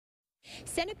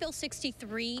Senate Bill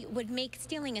 63 would make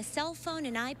stealing a cell phone,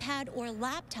 an iPad, or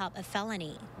laptop a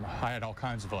felony. I had all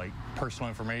kinds of personal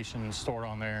information stored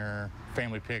on there,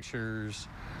 family pictures,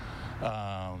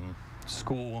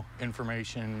 school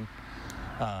information,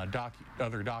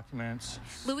 other documents.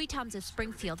 Louis Toms of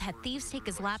Springfield had thieves take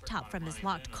his laptop from his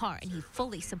locked car, and he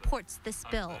fully supports this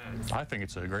bill. I think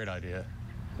it's a great idea,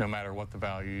 no matter what the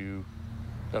value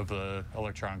of the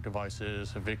electronic device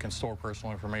is. If it can store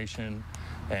personal information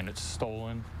and it's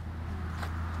stolen,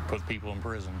 put people in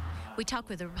prison. We talked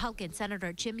with Republican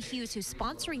Senator Jim Hughes, who's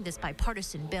sponsoring this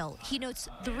bipartisan bill. He notes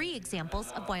 3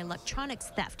 examples of why electronics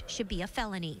theft should be a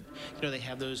felony. You know, they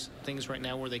have those things right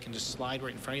now where they can just slide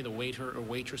right in front of you. The waiter or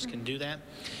waitress can do that.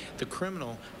 The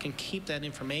criminal can keep that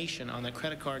information on that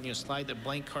credit card, slide the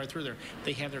blank card through there.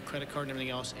 They have their credit card and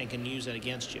everything else and can use that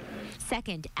against you.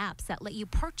 Second, apps that let you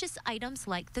purchase items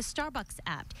like the Starbucks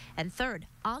app. And third,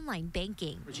 online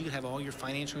banking. But you could have all your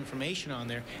financial information on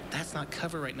there. That's not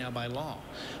covered right now by law.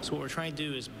 So what we're trying to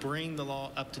do is bring the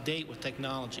law up to date with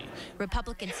technology.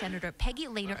 Republican Senator Peggy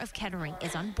Lehner of Kettering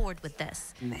is on board with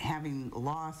this. Having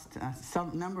lost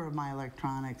some number of my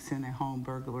electronics in a home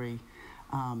burglary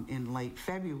in late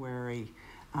February,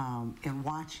 and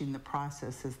watching the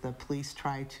process as the police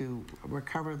try to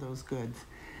recover those goods,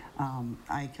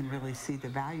 I can really see the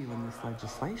value in this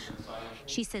legislation.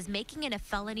 She says making it a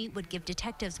felony would give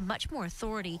detectives much more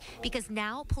authority because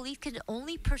now police can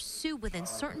only pursue within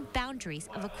certain boundaries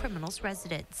of a criminal's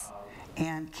residence.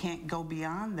 And can't go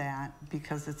beyond that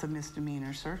because it's a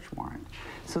misdemeanor search warrant.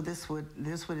 So this would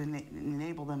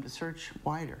enable them to search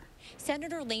wider.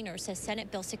 Senator Lehner says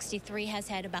Senate Bill 63 has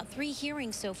had about 3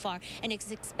 hearings so far and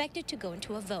is expected to go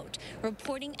into a vote.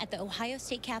 Reporting at the Ohio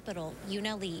State Capitol,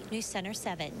 Yuna Lee, News Center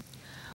 7.